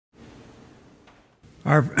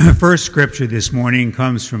Our first scripture this morning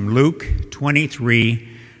comes from Luke 23,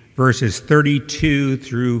 verses 32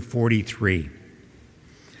 through 43.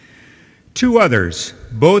 Two others,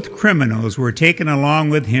 both criminals, were taken along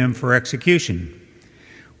with him for execution.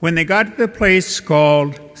 When they got to the place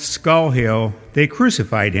called Skull Hill, they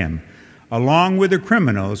crucified him, along with the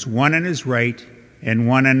criminals, one on his right and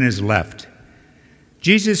one on his left.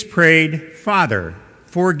 Jesus prayed, "Father,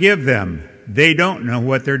 forgive them. They don't know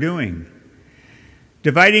what they're doing."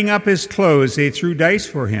 Dividing up his clothes, they threw dice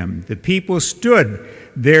for him. The people stood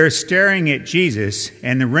there staring at Jesus,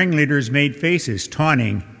 and the ringleaders made faces,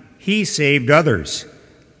 taunting, "He saved others.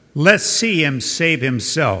 Let's see him save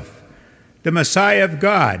himself. The Messiah of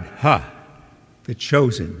God, the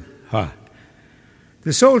chosen,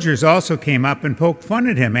 The soldiers also came up and poked fun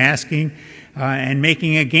at him, asking and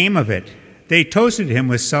making a game of it. They toasted him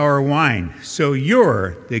with sour wine. "So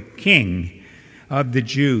you're the king of the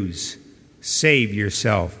Jews. Save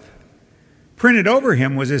yourself." Printed over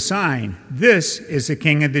him was a sign, "This is the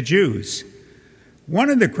King of the Jews." One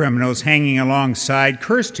of the criminals hanging alongside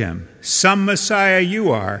cursed him, "Some Messiah you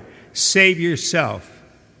are. Save yourself.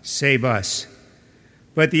 Save us."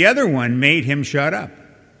 But the other one made him shut up.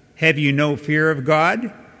 "Have you no fear of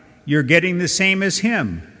God? You're getting the same as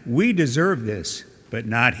him. We deserve this, but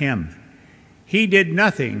not him. He did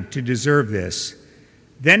nothing to deserve this."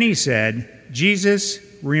 Then he said, "Jesus,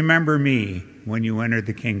 remember me when you enter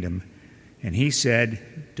the kingdom." And he said,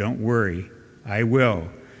 "Don't worry, I will.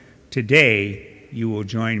 Today you will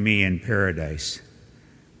join me in paradise."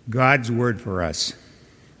 God's word for us.